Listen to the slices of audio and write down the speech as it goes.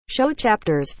Show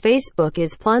chapters. Facebook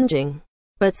is plunging,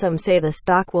 but some say the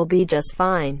stock will be just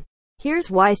fine.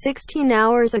 Here's why. 16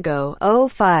 hours ago,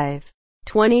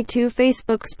 05:22,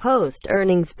 Facebook's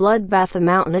post-earnings bloodbath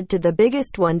amounted to the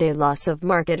biggest one-day loss of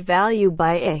market value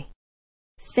by a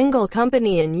single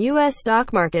company in U.S.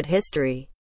 stock market history.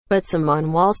 But some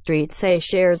on Wall Street say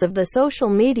shares of the social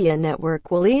media network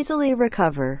will easily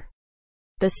recover.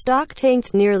 The stock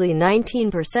tanked nearly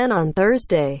 19% on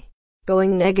Thursday,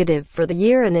 going negative for the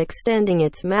year and extending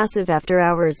its massive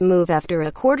after-hours move after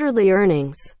a quarterly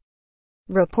earnings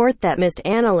report that missed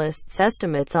analysts'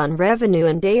 estimates on revenue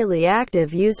and daily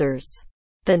active users.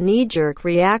 The knee-jerk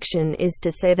reaction is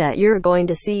to say that you're going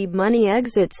to see money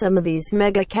exit some of these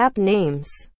mega-cap names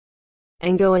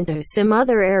and go into some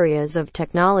other areas of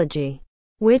technology,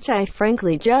 which I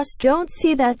frankly just don't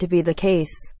see that to be the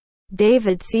case.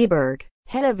 David Seaberg,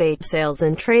 head of sales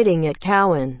and trading at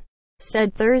Cowen,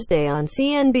 said Thursday on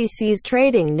CNBC's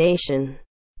Trading Nation.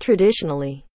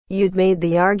 Traditionally, you'd made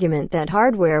the argument that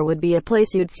hardware would be a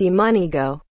place you'd see money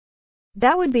go.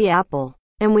 That would be Apple.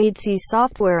 And we'd see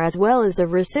software as well as a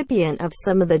recipient of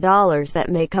some of the dollars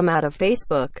that may come out of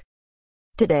Facebook.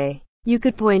 Today, you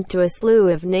could point to a slew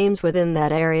of names within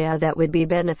that area that would be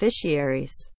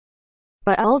beneficiaries.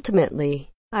 But ultimately,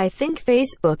 I think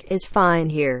Facebook is fine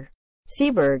here,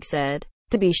 Seaberg said.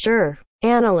 To be sure,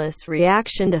 analysts'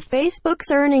 reaction to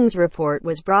Facebook's earnings report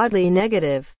was broadly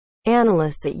negative.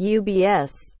 Analysts at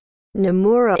UBS,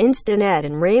 Nomura Instinet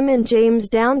and Raymond James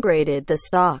downgraded the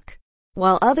stock,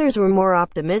 while others were more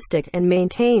optimistic and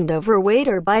maintained overweight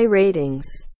or buy ratings.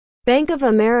 Bank of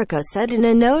America said in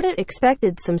a note it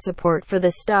expected some support for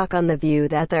the stock on the view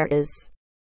that there is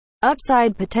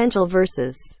upside potential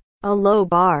versus a low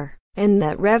bar, and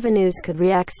that revenues could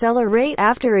reaccelerate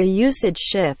after a usage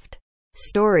shift.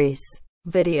 Stories.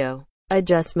 Video.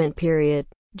 Adjustment period.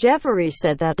 Jefferies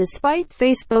said that despite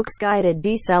Facebook's guided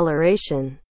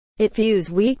deceleration, it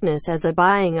views weakness as a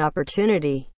buying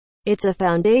opportunity. It's a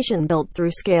foundation built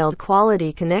through scaled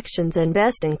quality connections and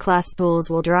best-in-class tools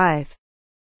will drive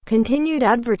continued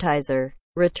advertiser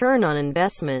return on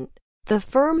investment, the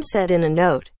firm said in a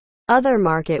note. Other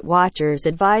market watchers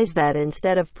advise that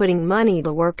instead of putting money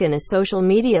to work in a social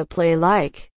media play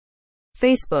like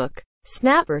Facebook,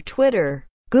 Snap or Twitter,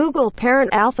 Google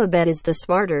parent Alphabet is the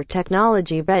smarter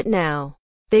technology bet now.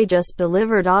 They just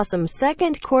delivered awesome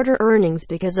second quarter earnings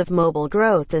because of mobile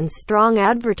growth and strong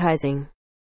advertising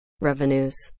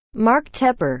revenues. Mark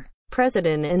Tepper,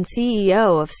 president and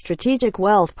CEO of Strategic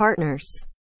Wealth Partners,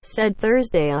 said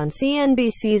Thursday on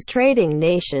CNBC's Trading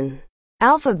Nation.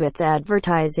 Alphabet's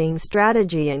advertising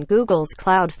strategy and Google's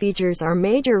cloud features are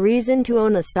major reason to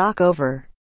own the stock over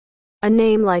a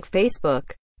name like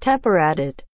Facebook, Tepper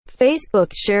added.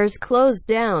 Facebook shares closed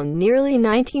down nearly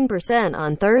 19%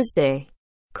 on Thursday,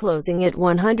 closing at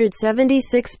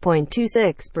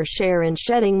 $176.26 per share and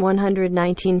shedding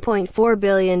 $119.4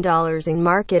 billion in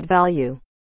market value.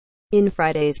 In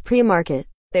Friday's pre-market,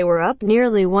 they were up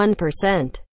nearly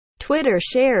 1%. Twitter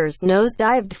shares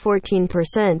nosedived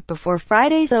 14% before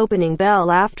Friday's opening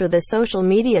bell after the social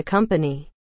media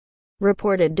company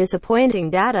reported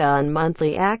disappointing data on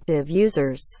monthly active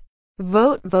users.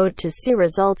 Vote to see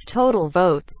results. Total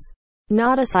votes.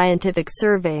 Not a scientific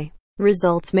survey.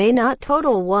 Results may not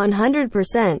total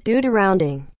 100% due to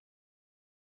rounding.